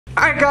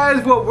Alright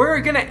guys, well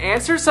we're gonna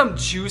answer some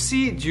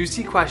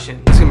juicy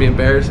questions. It's gonna be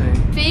embarrassing.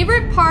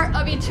 Favorite part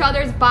of each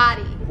other's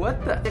body?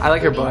 What the? I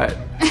like her butt.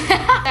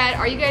 Dad,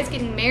 are you guys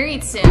getting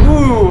married soon?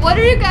 Ooh. What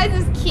are you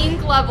guys'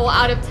 kink level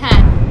out of 10?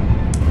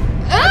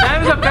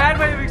 That was a bad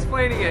way of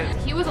explaining it.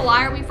 He was a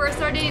liar when we first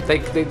started. They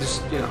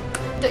just, you know.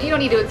 You don't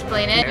need to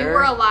explain it. You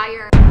were a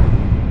liar.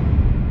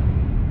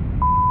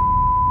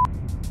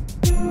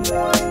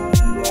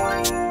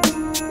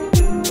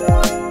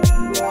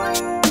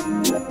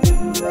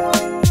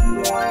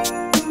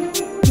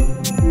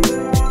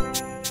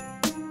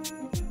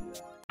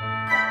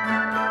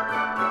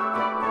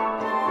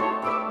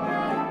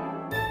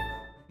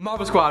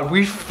 Marble Squad,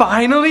 we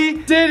finally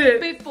did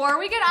it! Before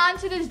we get on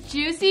to this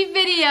juicy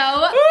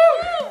video,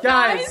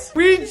 guys,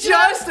 we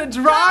just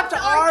dropped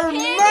our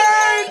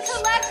merch!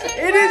 Collection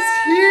It is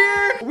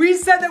here! We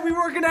said that we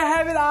weren't gonna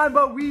have it on,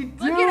 but we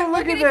do.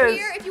 Look at this. it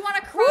here. If you want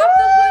to crop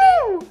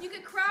the hoodie, you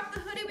can crop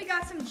the hoodie. We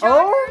got some joggers.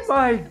 Oh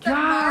my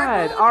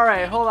god.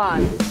 Alright, hold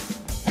on.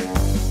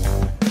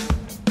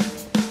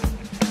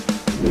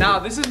 Now,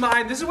 this is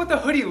mine. This is what the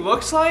hoodie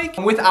looks like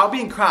without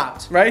being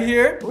cropped. Right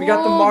here, we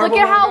got the marble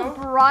look at logo.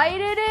 how bright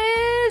it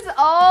is.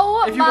 Oh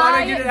my god. If you want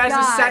to get it as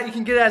a set, you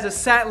can get it as a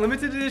set,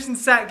 limited edition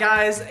set,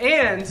 guys.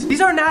 And these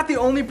are not the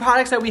only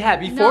products that we have.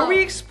 Before we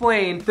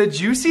explain the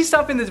juicy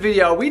stuff in this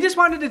video, we just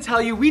wanted to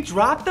tell you we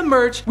dropped the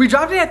merch. We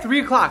dropped it at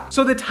 3 o'clock.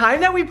 So the time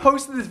that we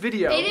posted this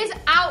video, it is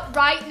out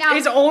right now.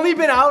 It's only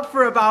been out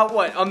for about,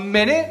 what, a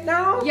minute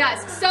now?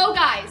 Yes. So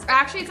guys,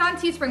 actually it's on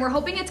Teespring. We're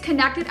hoping it's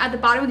connected at the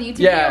bottom of the YouTube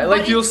video. Yeah,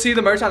 like you'll see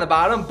the merch on the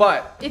bottom,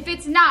 but if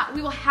it's not,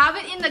 we will have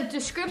it in the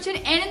description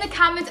and in the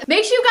comments.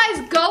 Make sure you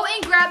guys go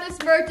and grab this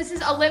merch. This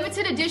is a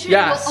limited edition.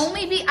 Yes. It will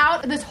only be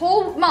out this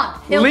whole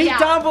month. Link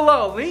down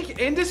below. Link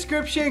in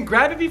description.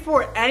 Grab it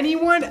before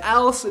anyone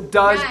else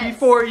does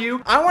before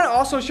you. I want to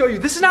also show you,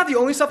 this is not the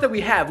only stuff that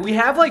we have. We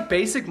have like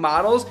basic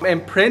models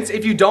and prints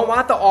if you don't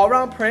want the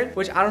all-around print,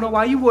 which I don't know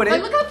why you wouldn't.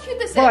 Like, look how cute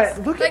this is.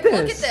 But look at this.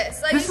 Look at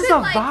this. Like, this is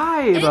a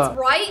vibe. And it's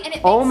bright and it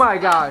makes oh my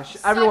gosh.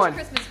 Everyone,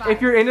 Christmas vibes.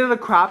 if you're into the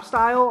crop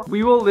style,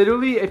 we will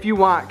literally, if you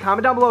want,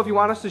 comment down below if you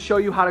want us to show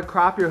you how to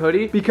crop your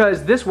hoodie,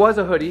 because this was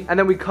a hoodie and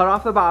then we cut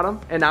off the bottom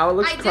and now it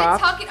looks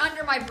cropped. I did tuck it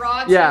under my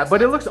bra. Yeah,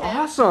 but it looks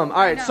awesome. All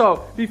right,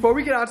 so before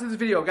we get on to this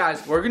video,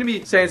 guys, we're gonna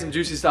be saying some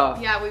juicy stuff.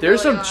 Yeah,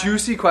 There's some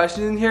juicy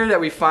questions in here that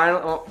we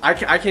finally, I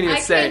can't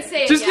even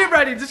say. Just get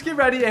ready, just get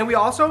ready. And we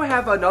also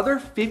have another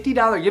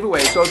 $50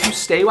 giveaway. So if you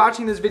stay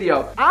watching this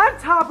video, on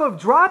top of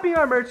dropping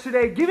our merch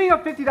today, giving a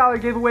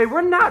 $50 giveaway,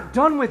 we're not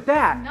done with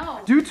that.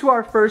 No. Due to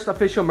our first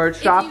official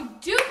merch shop. If you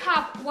do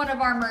cop one of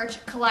our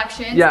merch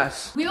collections,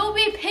 yes, we will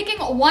be picking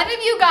one of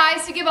you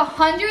guys to give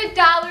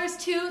 $100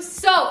 to.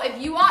 So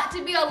if you want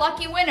to be a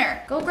lucky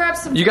winner, go grab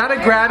some. You gotta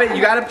grab it.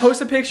 You gotta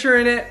post a picture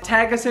in it,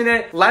 tag us in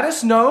it, let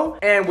us know,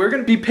 and we're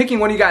gonna be picking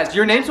one of you guys.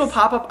 Your names will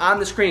pop up on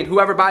the screen,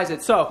 whoever buys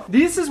it. So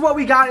this is what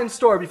we got in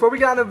store. Before we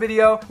got on the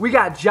video, we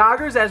got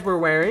joggers as we're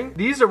wearing.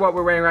 These are what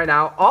we're wearing right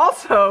now.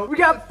 Also, we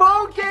got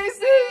phone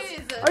cases.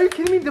 Are you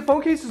kidding me? The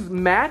phone cases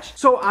match.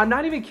 So I'm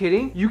not even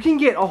kidding. You can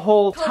get a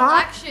whole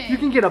collection. Top. You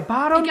can get a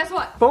bottom. And guess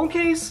what? Phone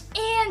case.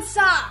 And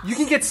socks. You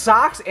can get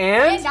socks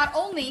and not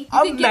only, you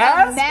can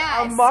get a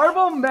mask. A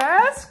marble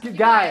mask?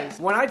 Guys,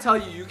 when I tell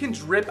you, you can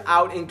drip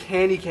out in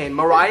candy cane.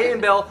 Mariah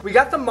and Bill, we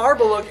got the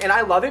marble look, and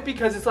I love it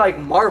because it's like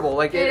marble.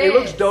 Like, it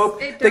looks dope.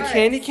 The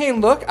candy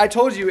cane look, I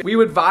told you, we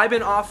would vibe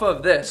in off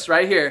of this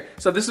right here.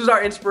 So this was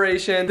our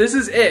inspiration. This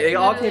is it. It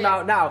all came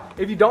out. Now,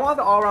 if you don't want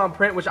the all-around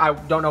print, which I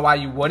don't know why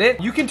you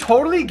wouldn't, you can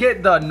totally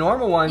get the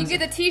normal ones. You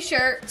get the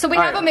t-shirt. So we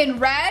have them in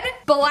red,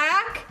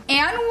 black,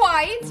 and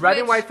white. Red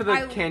and white for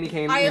the candy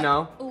cane, you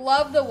know.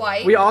 Love the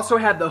white. We also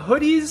have the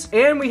hoodies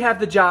and we have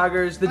the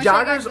joggers. The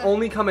joggers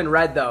only come in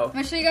red though. I'm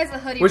gonna show you guys the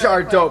hoodie. Which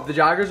are dope. The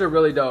joggers are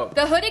really dope.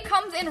 The hoodie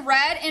comes in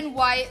red and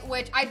white,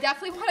 which I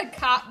definitely want to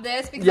cop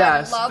this because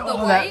I love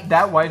the white.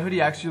 That white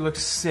hoodie actually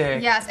looks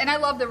sick. Yes, and I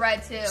love the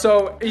red too.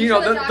 So, you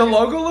know, the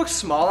logo looks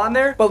small on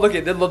there, but look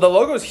at the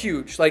logo is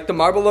huge. Like the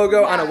marble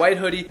logo on a white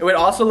hoodie. It would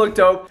also look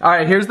dope. All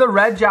right, here's the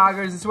red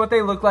joggers. This is what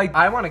they look like.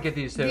 I want to get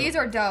these too. These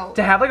are dope.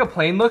 To have like a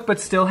plain look, but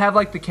still have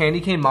like the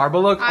candy cane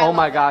marble look. Oh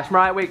my gosh,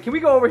 Mariah, wait, can we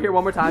go over here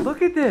one more time?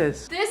 Look at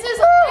this. This is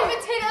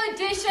limited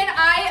edition.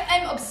 I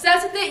am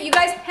obsessed with it. You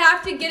guys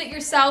have to get it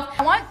yourself.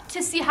 I want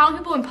to see how many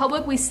people in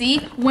public we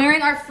see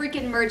wearing our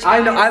freaking merch.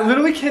 I know. I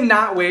literally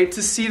cannot wait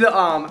to see the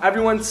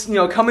everyone's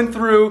coming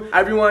through.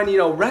 Everyone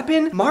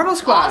repping Marble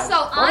Squad. Also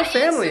on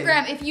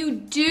Instagram, if you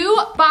do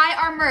buy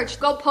our merch,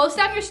 go post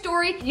on your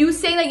story. You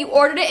say that you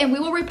ordered it, and we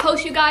will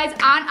repost you guys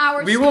on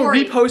our story. We will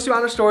repost you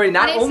on our story.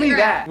 Not only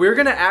that, we're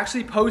gonna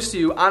actually post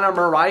you on our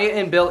Mariah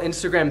and Bill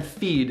Instagram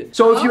feed.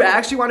 So if you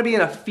actually want to be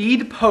in a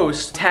feed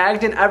post,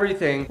 tagged in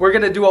everything, we're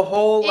gonna do a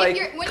whole like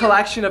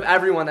collection of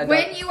everyone that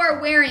when you are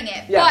wearing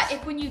it. Yes. But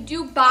if when you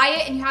do buy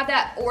it and you have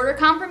that order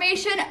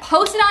confirmation,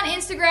 post it on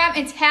Instagram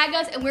and tag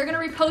us, and we're gonna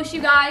repost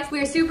you guys.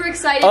 We are super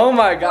excited. Oh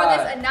my god!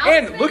 For this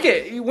announcement. And look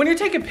at when you're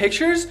taking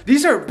pictures.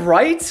 These are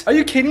bright. Are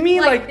you kidding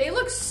me? Like they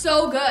look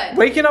so good.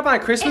 Waking up on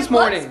Christmas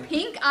morning. Looks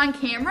pink on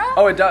camera.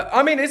 Oh, it does.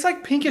 I mean, it's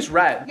like pinkish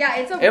red. Yeah,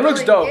 it really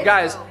looks dope,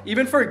 guys. Dope.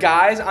 Even for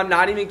guys, I'm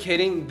not even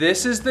kidding.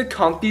 This is the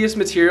comfiest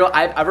material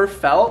I've ever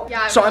felt.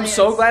 Yeah, so really I'm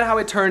so glad how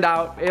it turned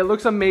out. It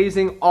looks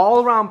amazing,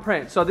 all around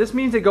print. So this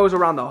means it goes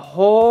around the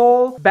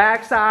whole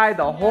back side,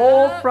 the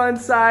whole front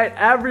side,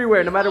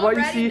 everywhere. No matter what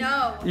you see,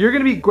 you're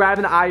gonna be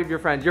grabbing the eye of your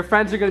friends. Your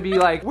friends are gonna be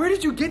like, "Where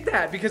did you get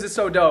that?" Because it's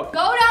so dope. Go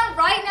down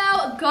right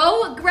now.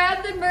 Go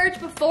grab the merch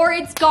before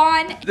it's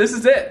gone. This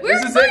is it.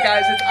 This is it,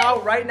 guys. It's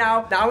out right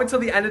now. Now until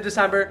the end of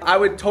December. I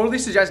would totally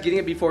suggest getting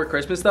it before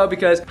Christmas though,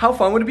 because how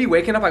fun would it be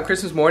waking up on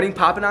Christmas morning,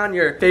 popping on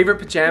your favorite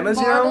pajamas,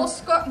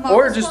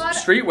 or just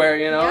streetwear,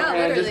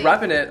 and just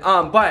repping it.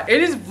 But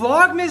it is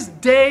Vlogmas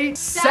Day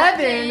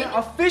 7.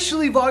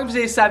 Officially Vlogmas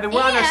Day 7.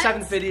 We're on our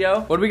 7th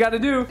video. What do we got to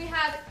do? We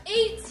have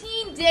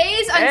 18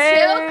 days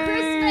until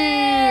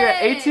Christmas.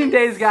 18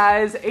 days,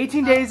 guys.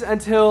 18 days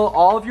until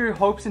all of your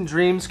hopes and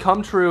dreams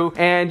come true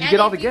and you get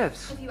all the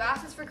gifts. If you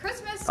ask us for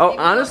Christmas. Oh,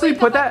 honestly,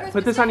 put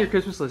this on your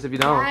Christmas list if you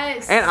don't.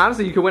 Yes. And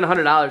honestly, you could win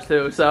 $100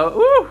 too. So,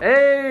 woo.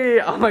 Hey,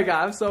 oh my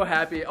god, I'm so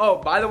happy. Oh,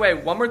 by the way,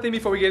 one more thing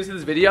before we get into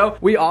this video.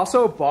 We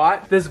also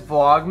bought this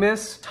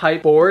Vlogmas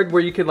type board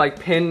where you could like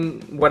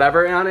pin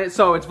whatever on it.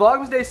 So it's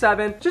Vlogmas Day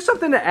 7. Just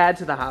something to add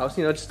to the house.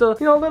 Just a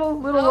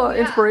little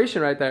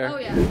inspiration right there. Oh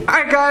yeah. All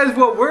right, guys.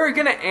 Well, we're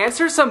gonna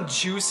answer some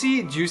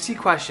juicy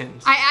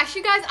questions. I asked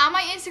you guys on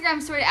my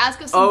Instagram story to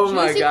ask us some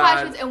juicy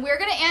questions, and we're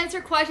gonna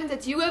answer questions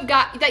that you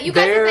guys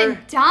have been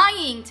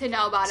dying to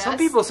know about us. Some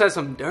people said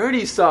some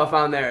dirty stuff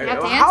on there.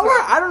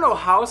 I don't know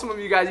how some of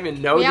you guys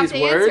even know these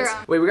words.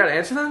 Wait, we gotta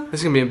answer them?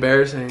 This is gonna be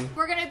embarrassing.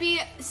 We're gonna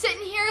be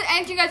sitting here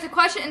answering you guys a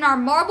question in our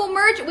marble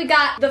merch. We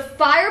got the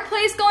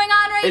fireplace going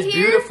on right here. It's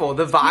beautiful.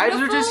 The vibes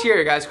are just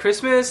here, guys.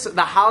 Christmas,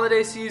 the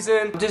holiday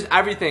season, just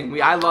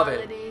everything. I love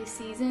it.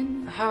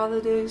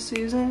 Holiday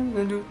season.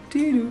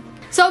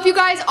 So if you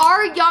guys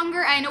are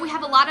younger, I know we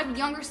have a lot of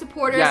younger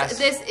supporters. Yes.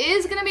 This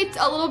is gonna be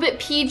a little bit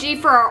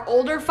PG for our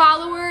older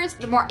followers,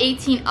 the more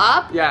 18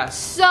 up. Yes.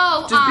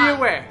 So just be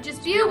aware.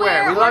 Just be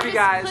aware. We love you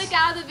guys. Click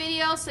out of the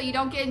video so you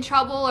don't get in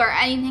trouble or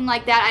anything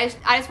like that.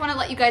 I just want to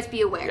let you guys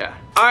be aware. Yeah.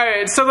 All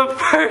right. So the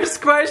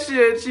first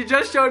question, she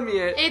just showed me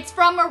it. It's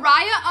from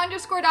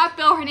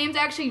Mariah_Bill. Her name's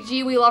actually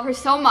G. We love her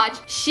so much.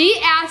 She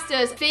asked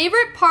us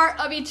favorite part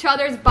of each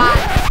other's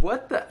body.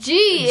 What the?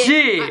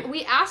 G.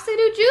 We asked to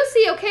do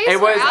juicy. Okay. It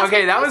was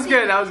okay. That was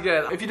good. That was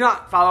good. If you do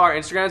not follow our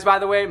Instagrams, by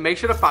the way, make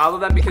sure to follow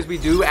them because we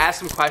do ask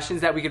some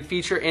questions that we could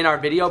feature in our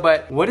video.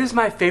 But what is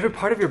my favorite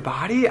part of your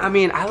body? I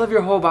mean, I love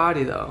your whole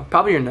body though.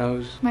 Probably your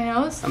nose. My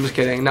nose? I'm just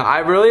kidding. No,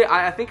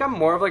 I think I'm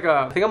more of like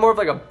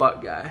a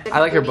butt guy. I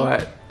like your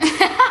butt.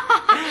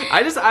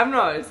 I don't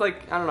know. It's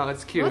like, I don't know.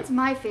 It's cute. What's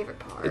my favorite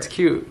part? It's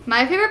cute.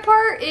 My favorite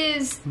part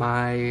is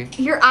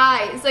your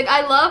eyes. Like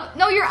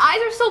your eyes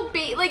are so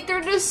big. Like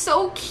they're just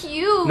so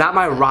cute. Not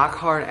my rock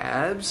hard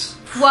abs.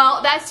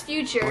 Well, that's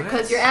future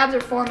because your abs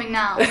are forming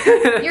now.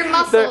 Your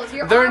muscles,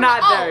 they're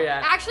not there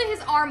yet. Actually,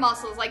 his arm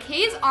muscles, like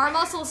his arm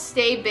muscles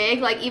stay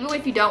big, like even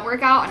if you don't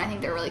work out, and I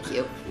think they're really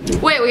cute.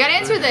 Wait, we gotta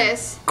answer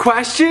this.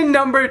 Question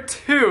number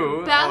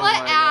 2. Bella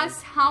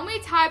asks, how many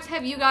times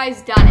have you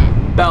guys done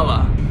it?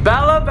 Bella.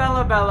 Oh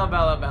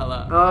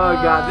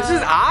god, this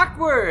is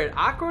awkward.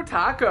 Awkward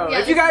taco. Yeah,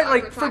 if you guys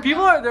like, for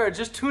people that are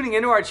just tuning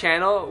into our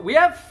channel, we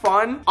have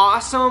fun,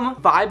 awesome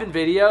vibing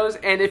videos.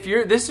 And if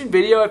you're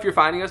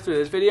finding us through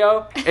this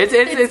video,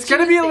 it's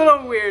gonna be a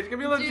little weird. It's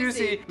gonna be a little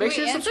juicy. Make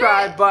sure to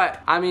subscribe.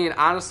 But I mean,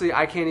 honestly,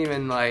 I can't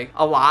even like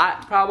a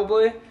lot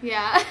probably.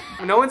 Yeah.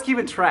 No one's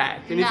keeping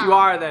track, and if you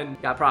are, then you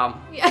got a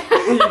problem. Yeah.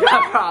 You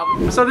got a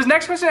problem. So this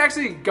next question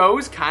actually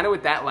goes kind of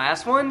with that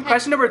last one.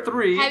 Question number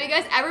 3. Have you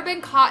guys ever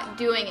been caught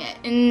doing it?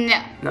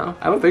 No. No,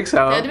 I don't think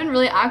so. That'd have been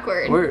really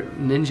awkward. We're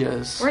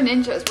ninjas. We're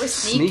ninjas. We're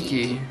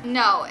sneaky.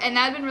 No, and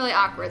that'd been really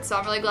awkward, so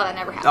I'm really glad that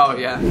never happened. Oh,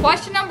 yeah.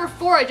 Question number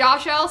 4.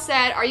 Josh L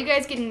said, are you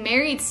guys getting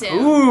married soon?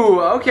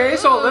 Ooh, okay. Ooh.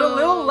 So a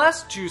little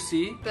less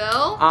juicy.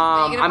 Bill?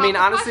 I mean,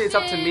 honestly, it's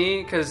up to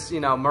me because,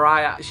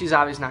 Mariah, she's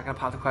obviously not going to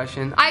pop the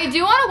question. I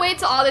do want to wait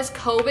till all this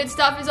COVID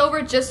stuff is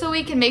over just so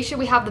we can make sure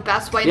we have the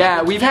best wedding.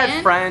 Yeah, we've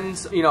had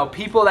friends,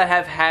 people that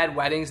have had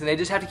weddings and they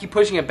just have to keep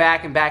pushing it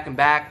back and back and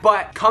back.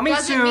 But coming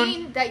soon. Doesn't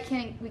mean that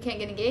we can't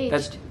get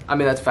engaged.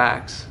 That's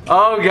facts.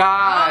 Oh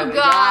god. Oh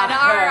god.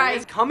 All right.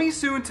 It's coming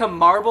soon to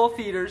Marble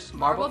Theaters.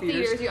 Marble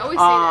Theaters. You always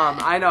say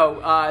that. I know.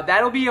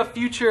 That'll be a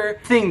future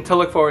thing to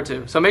look forward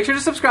to. So make sure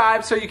to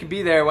subscribe so you can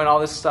be there when all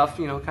this stuff,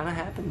 kind of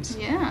happens.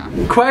 Yeah.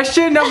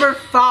 Question number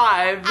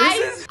 5.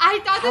 I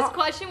thought this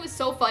question was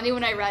so funny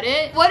when I read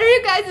it. What are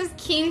you guys'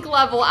 kink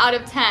level out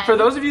of 10? For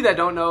those of you that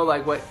don't know,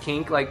 like what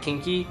kinky.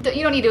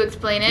 You don't need to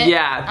explain it.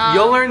 Yeah,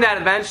 you'll learn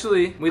that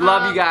eventually. We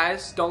love you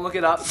guys. Don't look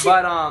it up.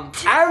 But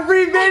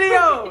Every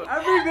video.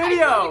 Every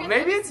video.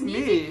 Maybe it's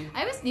me. I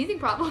have a sneezing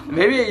problem.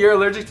 Maybe you're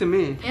allergic to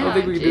me. Yeah, I don't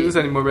think we can do this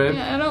anymore, babe.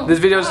 Yeah, I know. This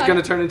video is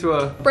gonna turn into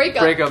a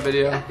breakup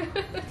video.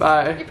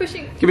 Bye. You're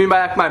pushing. Give me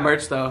back my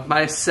merch though.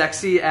 My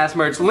sexy ass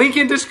merch. Link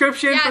in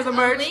description for the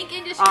merch. Link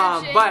in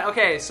description. But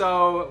okay,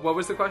 so what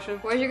was the question?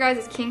 Where's your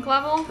guys' kink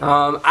level?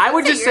 I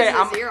would just say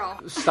I'm 0.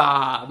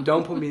 Stop.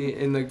 Don't put me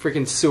in the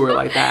freaking sewer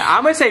like that.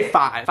 I'm gonna say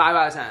 5. 5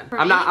 out of 10.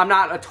 I'm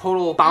not a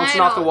total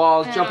bouncing off the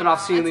walls, jumping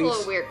off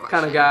ceilings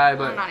kind of guy,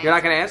 but you're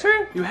not gonna answer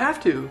it? You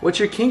have to. What's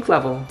your kink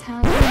level?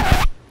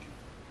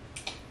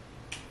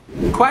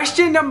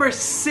 Question number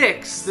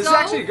 6. This is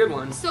actually a good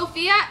one.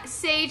 Sophia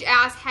Sage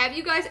asked, have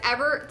you guys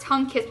ever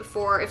tongue kissed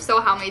before? If so,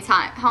 how many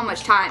times? How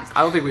much times?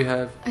 I don't think we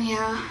have.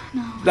 Yeah,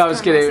 no. No, I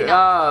was kidding.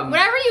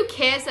 Whenever you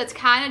kiss, that's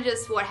kind of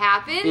just what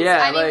happens.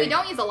 Yeah, I mean, we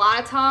don't use a lot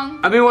of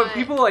tongue. I mean, when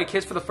people like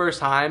kiss for the first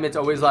time, it's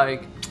always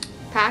like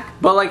pack.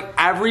 But like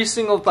every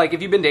single, like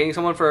if you've been dating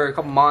someone for a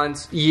couple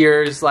months,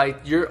 years, like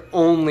you're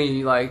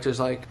only like just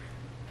like.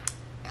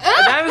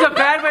 That was a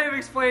bad way of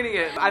explaining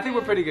it. I think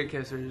we're pretty good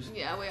kissers.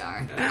 Yeah, we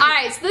are.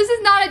 Alright, so this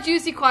is not a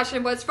juicy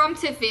question, but it's from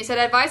Tiffany. It said,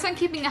 advice on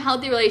keeping a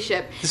healthy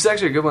relationship. This is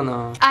actually a good one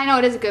though. I know,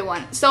 it is a good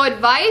one. So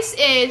advice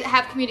is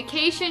have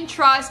communication,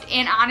 trust,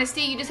 and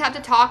honesty. You just have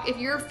to talk. If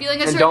you're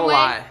feeling a certain way. And don't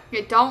lie.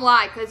 Yeah, don't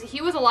lie, because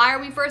he was a liar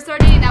when we first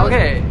started dating.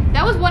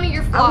 That was one of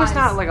your flaws. I was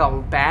not like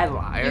a bad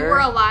liar. You were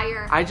a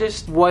liar. I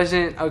just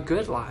wasn't a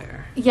good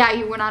liar. Yeah,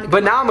 you were not a good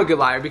But liar. now I'm a good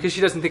liar because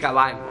she doesn't think I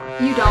lie anymore.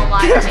 You don't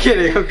lie. I'm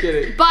kidding, I'm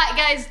kidding. But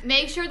guys,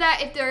 make sure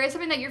that if there is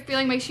something that you're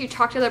feeling, make sure you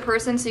talk to the other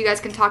person so you guys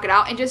can talk it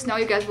out. And just know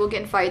you guys will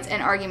get in fights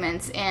and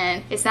arguments,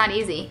 and it's not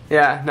easy.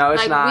 Yeah, no,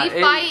 it's like, not.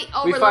 We fight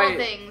over little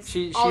things.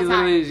 She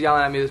literally is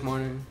yelling at me this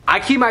morning. I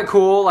keep my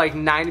cool like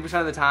 90%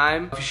 of the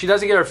time. If she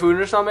doesn't get her food in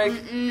her stomach,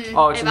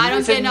 oh,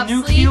 it's a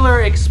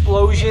nuclear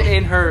explosion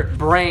in her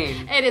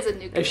brain. It is a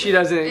nuclear. If she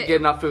doesn't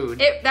get enough food.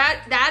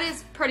 That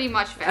is pretty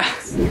much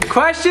facts.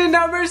 Question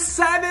number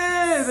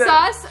 7.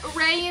 Sus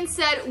Rayan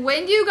said,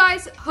 when do you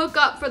guys hook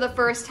up for the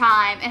first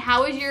time and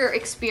how was your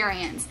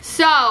experience?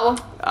 So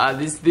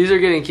these are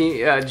getting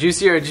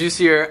juicier and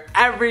juicier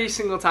every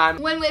single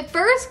time. When we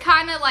first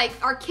kind of like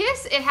our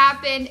kiss, it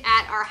happened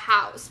at our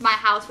house, my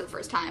house for the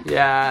first time.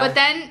 Yeah. But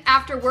then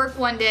after work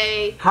one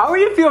day. How do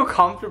you feel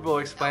comfortable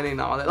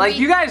explaining all that? Like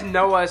you guys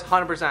know us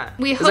 100%.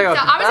 We hooked up.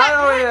 I was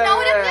like, no,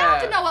 we didn't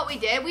have to know what we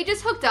did. We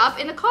just hooked up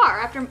in the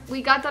car after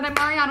we got done at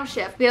Mariano's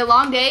shift. We had a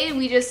long day and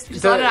we just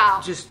let it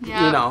out. Just, you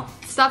know.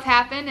 Stuff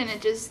happened and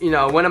it just. You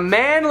know, when a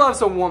man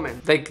loves a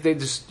woman, they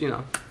just, you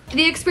know.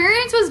 The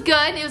experience was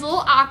good. It was a little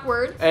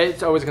awkward.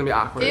 It's always gonna be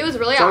awkward. It was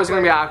really awkward. It's always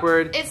gonna be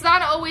awkward. It's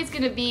not always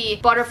gonna be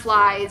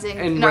butterflies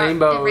and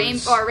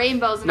rainbows. Or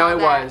rainbows and no, all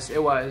that.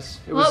 It was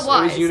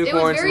It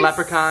unicorns and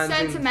leprechauns. It was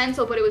very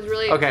sentimental, but it was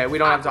really okay, we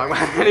don't awkward.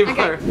 have to talk about it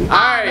anymore. Okay.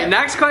 Alright,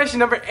 next question,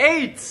 number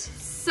 8.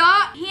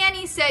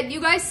 Hanny said, you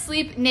guys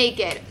sleep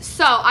naked.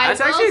 So I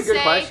That's actually a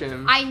good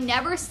question. I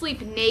never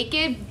sleep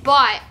naked,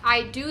 but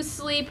I do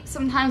sleep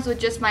sometimes with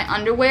just my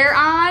underwear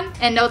on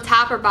and no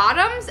top or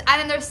bottoms.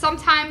 And then there's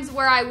sometimes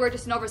where I wear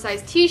just an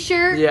oversized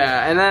t-shirt.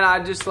 Yeah, and then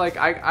I just like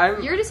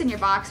I'm You're just in your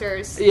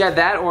boxers. Yeah,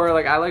 that or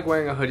like I like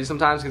wearing a hoodie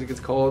sometimes because it gets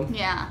cold.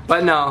 Yeah.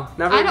 But no,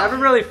 never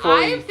really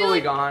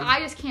fully gone. I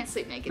just can't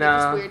sleep naked. No.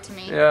 It's just weird to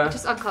me. Yeah. It's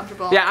just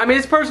uncomfortable. Yeah, I mean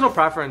it's personal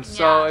preference.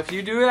 So if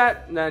you do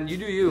that, then you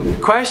do you.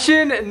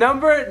 Question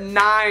number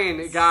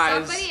 9,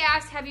 guys. Somebody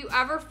asked, have you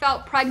ever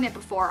felt pregnant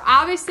before?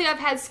 Obviously, I've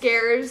had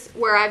scares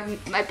where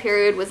my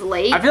period was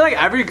late. I feel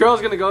like every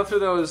girl's gonna go through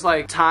those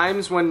like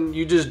times when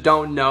you just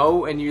don't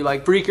know and you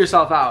like freak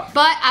yourself out.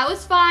 But I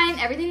was fine.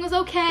 Everything was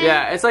okay.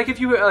 Yeah, it's like if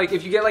you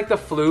get like the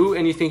flu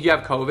and you think you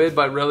have COVID,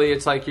 but really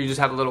it's like you just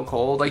have a little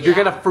cold. Like you're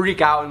gonna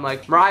freak out and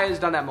like Mariah's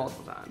done that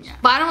multiple times. Yeah.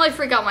 But I don't really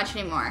freak out much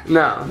anymore.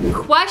 No.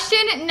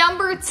 Question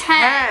number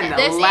 10.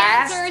 This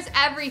answers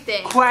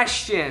everything.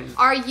 Question.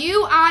 Are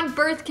you on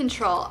birth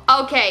control?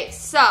 Okay,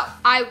 so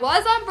I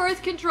was on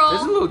birth control.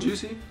 This is a little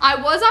juicy.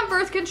 I was on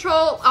birth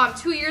control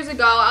 2 years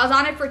ago. I was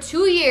on it for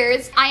 2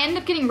 years. I ended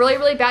up getting really,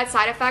 really bad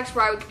side effects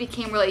where I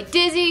became really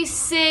dizzy,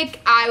 sick.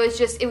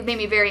 It made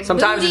me very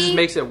Sometimes moody. It just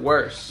makes it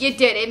worse. It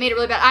did. It made it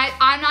really bad.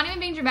 I'm not even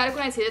being dramatic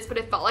when I say this, but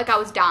it felt like I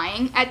was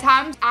dying at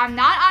times. I'm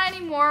not on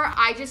anymore.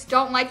 I just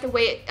don't like the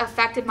way it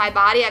affected my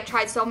body. I've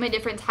tried so many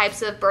different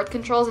types of birth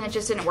controls and it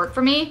just didn't work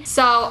for me.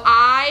 So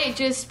I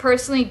just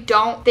personally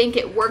don't think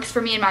it works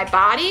for me in my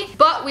body,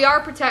 but we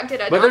are protected.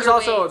 But there's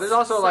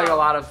also like a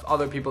lot of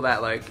other people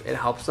that like it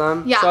helps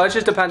them. Yeah. So it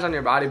just depends on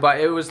your body, but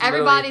it was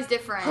everybody's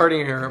different.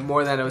 Hurting her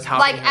more than it was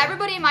helping her.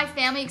 Everybody in my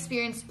family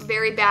experienced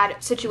very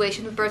bad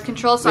situations with birth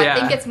control, so I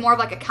think it's more of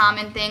like a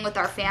common thing with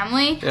our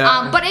family.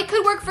 Yeah. But it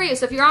could work for you.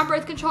 So if you're on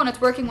birth control and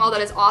it's working well,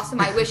 that is awesome.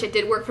 I wish it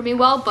did work for me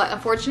well, but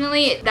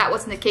unfortunately that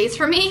wasn't the case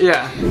for me.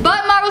 Yeah.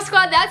 But Marble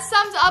Squad, that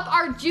sums up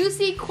our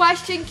juicy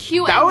question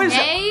Q&A. That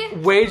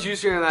was way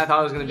juicier than I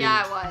thought it was gonna be.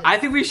 Yeah, it was. I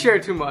think we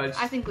shared too much.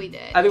 I think we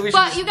did. I think we should.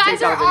 But you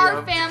guys are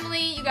our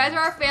family. You guys are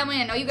our family.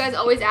 I know you guys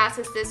always ask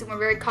us this, and we're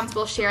very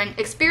comfortable sharing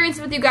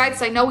experiences with you guys,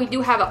 because I know we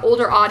do have an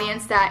older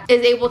audience that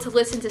is able to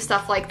listen to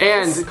stuff like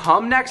this. And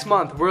come next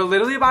month, we're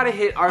literally about to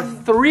hit our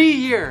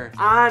 3-year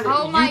on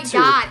YouTube. Oh my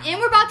God. And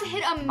we're about to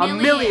hit a million. A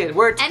million.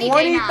 We're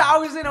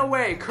 20,000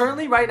 away.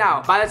 Currently, right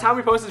now. By the time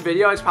we post this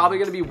video, it's probably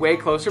going to be way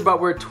closer, but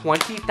we're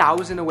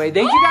 20,000 away.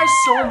 Thank you guys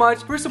so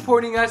much for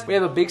supporting us. We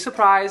have a big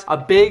surprise, a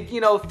big,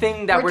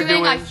 thing that we're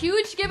doing. We're doing a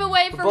huge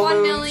giveaway for balloons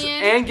 1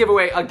 million. And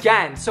giveaway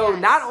again. So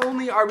yes. Not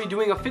only are we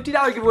doing a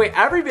 $50 giveaway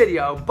every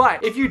video,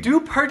 but if you do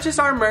purchase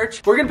our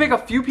merch, we're going to pick a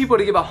few people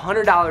to give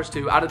 $100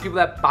 to out of the people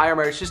that buy our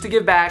merch, just to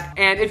give back.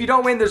 And if you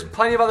don't win, there's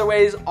plenty of other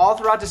ways. All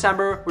throughout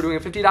December, we're doing a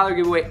 $50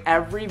 giveaway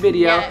every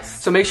video.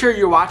 Yes. So make sure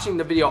you're watching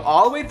the video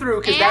all the way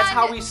through, because that's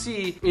how we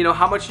see,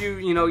 how much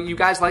you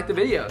guys like the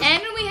videos.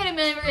 And when we hit a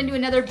million, we're gonna do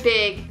another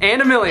big.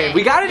 And a million. Thing.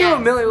 We gotta do a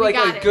million, like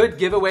a good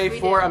giveaway we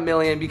for do. a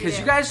million, because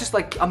you guys just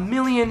like a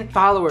million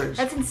followers.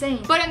 That's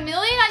insane. But a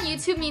million on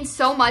YouTube means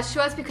so much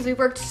to us because we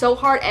worked so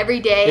hard every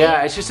day.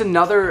 Yeah, it's just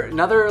another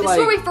This is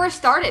where we first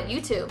started,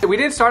 YouTube. We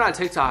didn't start on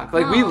TikTok.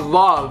 Like, we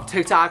love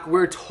TikTok.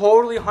 We're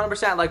totally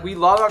 100%. Like, we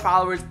love our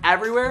followers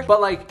everywhere.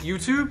 But, like,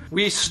 YouTube,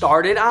 we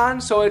started on.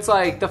 So, it's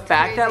like the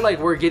fact that, like,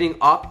 we're getting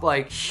up,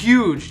 like,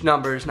 huge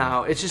numbers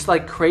now. It's just,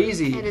 like,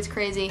 crazy. It is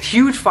crazy.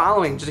 Huge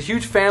following. Just a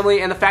huge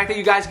family. And the fact that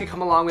you guys can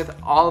come along with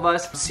all of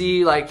us.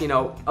 See, like,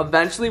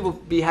 eventually we'll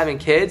be having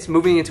kids,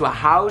 moving into a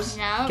house,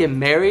 get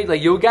married.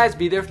 Like, you guys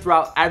be there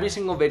throughout every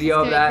single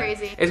video of that. It's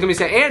gonna be crazy. It's gonna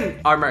be insane.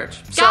 And our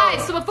merch.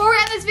 Guys, so before we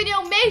end this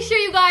video, make sure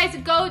you guys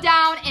go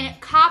down and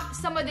cop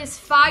some of this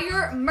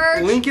fire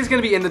merch. Link is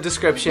gonna be in the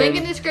description. Link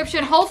in the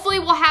description. Hopefully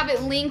we'll have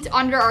it linked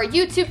under our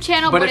YouTube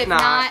channel, but if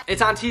not,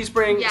 it's on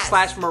Teespring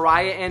 /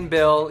 Mariah and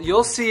Bill.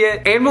 You'll see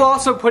it. And we'll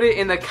also put it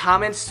in the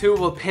comments too.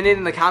 We'll pin it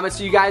in the comments.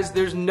 So you guys,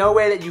 there's no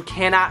way that you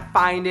cannot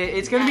find it.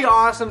 It's gonna be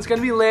awesome. It's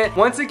gonna be lit.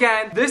 Once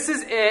again, this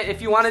is it.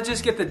 If you want to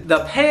just get the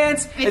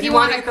pants, if you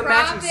want to get the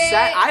matching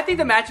set, I think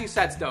the matching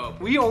set's dope.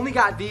 We only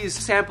got these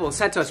samples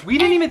sent to us. We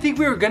didn't even think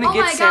we were gonna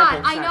get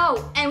samples. I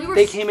know. And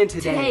they came in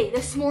today.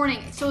 This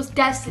morning. So it's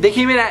destiny. They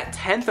came in at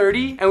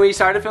 10:30 and we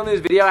started filming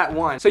this video at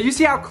 1. So you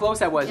see how close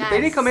that was. Yes. If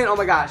they didn't come in, oh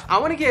my gosh. I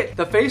want to get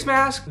the face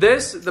mask,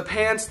 the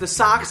pants, the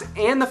socks,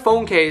 and the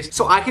phone case,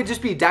 so I could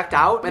just be decked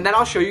out. And then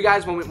I'll show you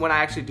guys when I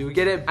actually do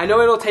get it. I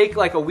know it'll take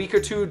like a week or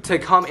two to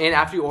come in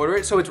after you order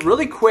it, so it's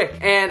really quick.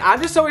 And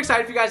I'm just so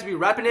excited for you guys to be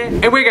repping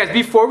it. And wait guys,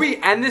 before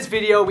we end this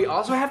video, we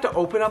also have to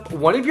open up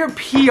one of your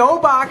P.O.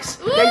 box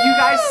that you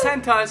guys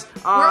sent us.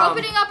 We're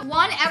opening up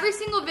one every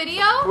single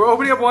video. We're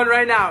opening up one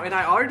right now, and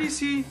I already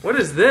see, what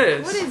is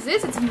this? What is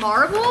this? It's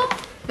marble?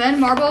 Then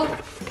marble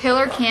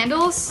pillar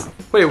candles.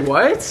 Wait,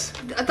 what?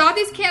 I thought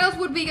these candles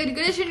would be a good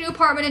addition to your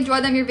apartment. Enjoy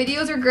them. Your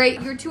videos are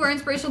great. Your two are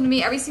inspirational to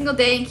me every single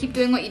day, and keep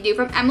doing what you do.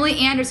 From Emily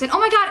Anderson. Oh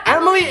my God,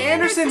 Emily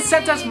Anderson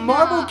sent us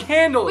marble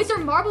candles. Wait, they're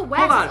marble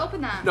wax. Hold on. Let's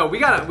open them. No, we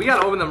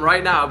gotta open them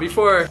right now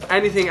before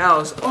anything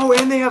else. Oh,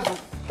 and they have.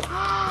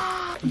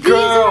 These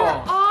Girl,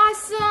 are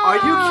awesome. Are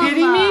you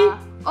kidding me?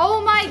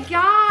 Oh my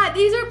God,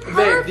 these are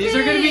perfect. These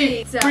are gonna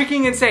be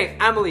freaking insane.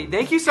 Emily,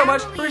 thank you so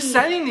much for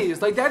sending these.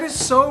 Like, that is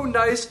so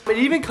nice. It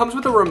even comes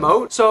with a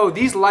remote. So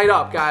these light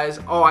up, guys.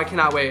 Oh, I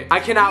cannot wait. I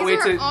cannot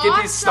wait to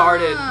get these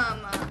started.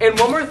 And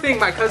one more thing,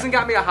 my cousin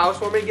got me a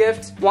housewarming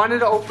gift. Wanted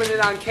to open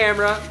it on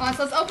camera.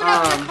 So let's open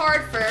up the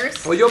card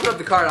first. Well, you open up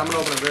the card, I'm gonna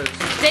open up this.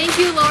 Thank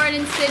you, Lauren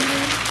and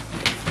Sydney.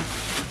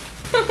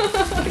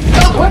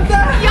 What the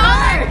heck?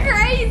 Y'all are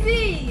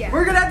crazy.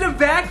 We're gonna have to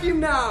vacuum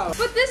now.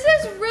 But this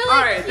is really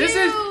Alright,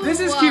 cute. this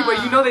is cute,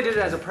 but you know they did it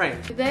as a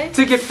prank. Did they?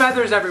 To get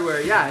feathers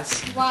everywhere,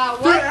 yes. Wow,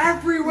 what? They're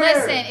everywhere.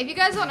 Listen, if you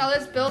guys don't know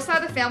this, Bill's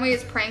side of the family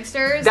is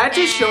pranksters. That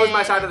just shows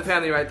my side of the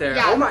family right there.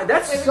 Yeah. Oh my,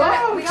 that's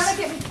so. We gotta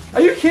get.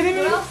 Are you kidding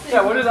me? What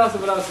else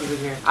is what else is in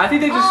here? I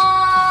think they just.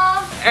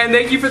 And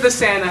thank you for the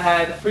Santa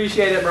head.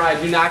 Appreciate it,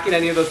 Mariah. Do not get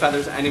any of those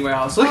feathers anywhere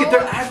else. Look at,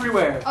 they're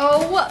everywhere.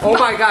 Oh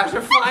my gosh,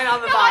 they're flying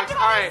on the box. All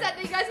right.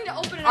 You guys need to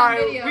open it on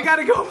video. We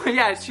gotta go.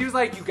 Yeah, she was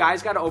like, you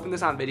guys gotta open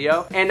this on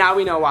video. And now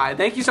we know why.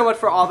 Thank you so much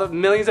for all the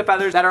millions of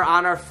feathers that are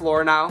on our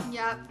floor now.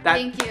 Yep,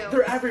 thank you.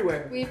 They're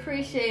everywhere. We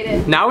appreciate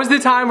it. Now is the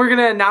time we're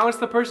gonna announce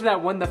the person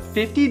that won the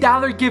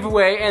 $50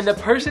 giveaway. And the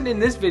person in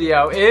this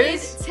video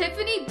is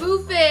Tiffany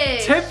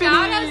Boofish. Tiffany.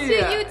 Shout out to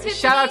you, Tiffany.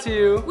 Shout out to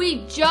you.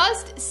 We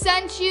just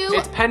sent you.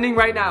 It's pending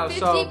right now.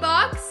 50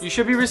 bucks. You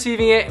should be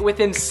receiving it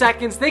within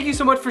seconds. Thank you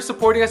so much for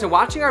supporting us and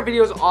watching our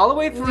videos all the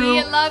way through.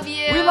 We love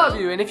you. We love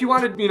you. And if you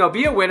want to,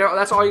 be a winner,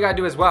 that's all you gotta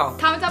do as well.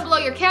 Comment down below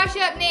your Cash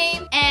App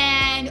name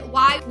and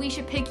why we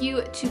should pick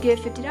you to give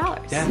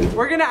 $50. Yeah.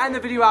 We're gonna end the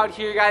video out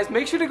here, guys.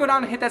 Make sure to go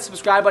down and hit that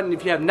subscribe button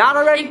if you have not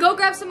already. And go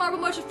grab some marble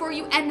motion before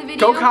you end the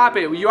video. Go cop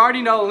it. You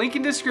already know. Link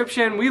in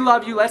description. We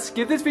love you. Let's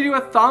give this video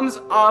a thumbs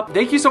up.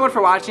 Thank you so much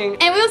for watching.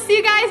 And we'll see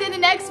you guys in the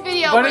next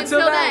video. But until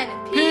then,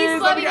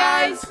 peace. Love you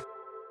guys.